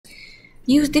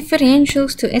Use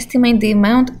differentials to estimate the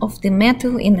amount of the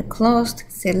metal in a closed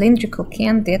cylindrical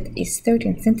can that is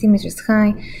 13 centimeters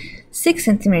high, 6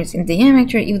 centimeters in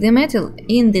diameter if the metal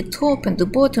in the top and the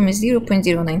bottom is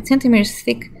 0.09 centimeters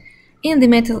thick and the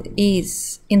metal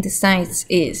is in the sides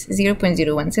is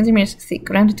 0.01 centimeters thick,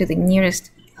 rounded to the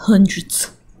nearest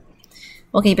hundredths.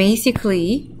 Okay,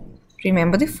 basically,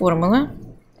 remember the formula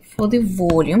for the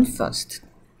volume first.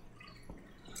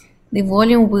 The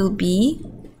volume will be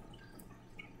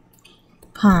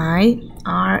pi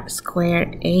r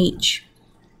squared h.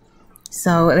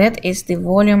 So that is the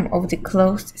volume of the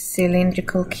closed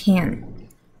cylindrical can,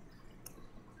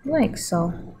 like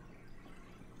so.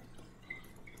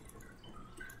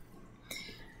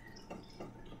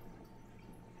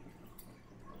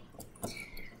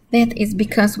 That is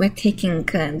because we're taking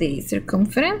the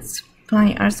circumference,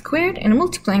 pi r squared, and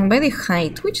multiplying by the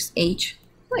height, which is h,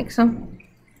 like so,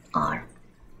 r.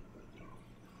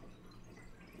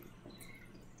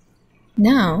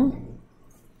 Now,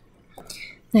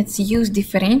 let's use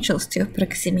differentials to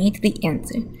approximate the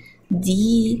answer.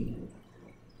 dv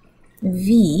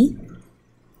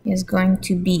is going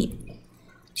to be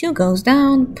 2 goes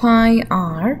down, pi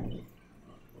r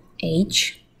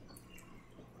h,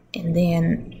 and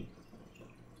then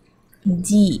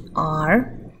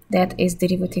dr, that is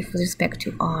derivative with respect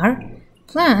to r,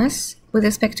 plus with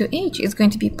respect to h is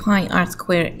going to be pi r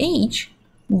squared h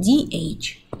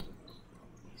dh.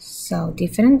 So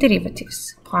different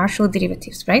derivatives, partial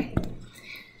derivatives, right?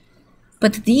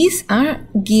 But these are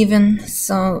given,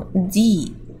 so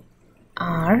dr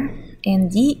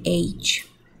and dh.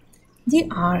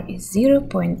 dr is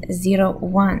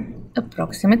 0.01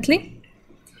 approximately.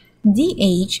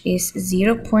 dh is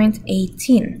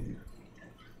 0.18.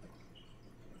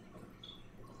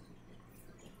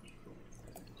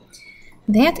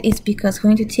 That is because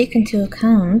we're going to take into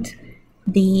account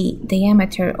the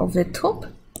diameter of the top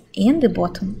and the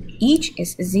bottom. Each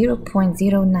is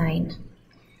 0.09.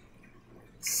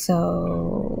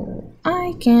 So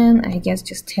I guess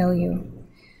just tell you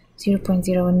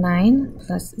 0.09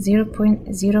 plus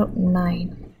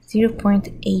 0.09,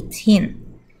 0.18.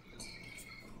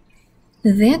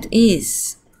 That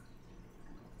is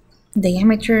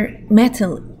diameter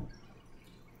metal.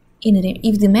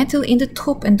 If the metal in the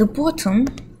top and the bottom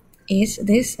is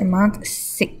this amount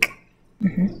thick,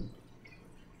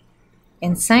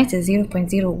 and size is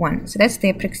 0.01, so that's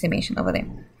the approximation over there.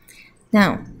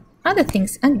 Now, other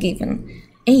things are given.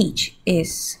 H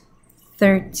is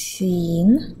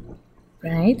 13,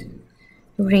 right?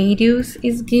 Radius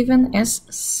is given as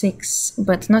 6,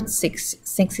 but not 6.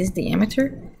 6 is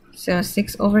diameter, so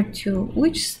 6 over 2,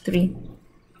 which is 3.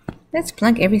 Let's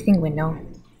plug everything we know.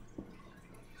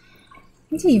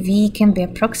 dv can be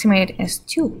approximated as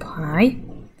 2 pi.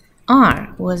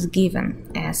 R was given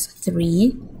as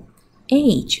 3.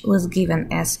 H was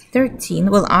given as 13.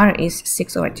 Well, R is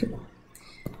 6 over 2.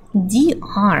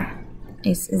 dr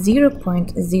is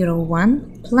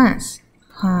 0.01 plus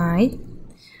pi.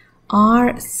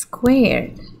 R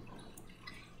squared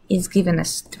is given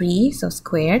as 3, so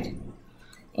squared.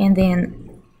 And then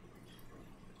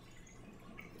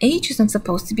h isn't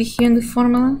supposed to be here in the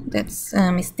formula. That's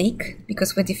a mistake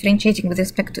because we're differentiating with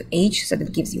respect to h, so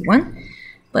that gives you 1.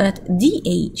 But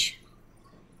dh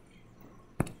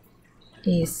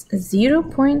is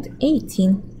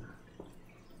 0.18.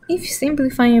 If you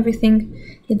simplify everything,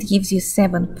 it gives you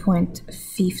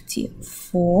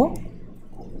 7.54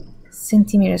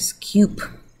 centimeters cube.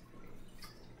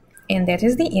 And that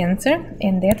is the answer,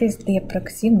 and that is the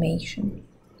approximation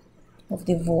of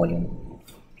the volume.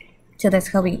 So that's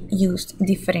how we used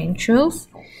differentials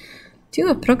to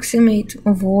approximate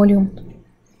a volume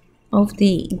of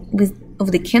the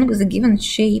can with a given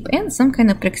shape, and some kind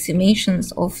of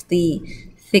approximations of the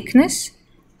thickness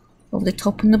of the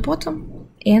top and the bottom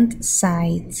and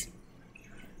sides.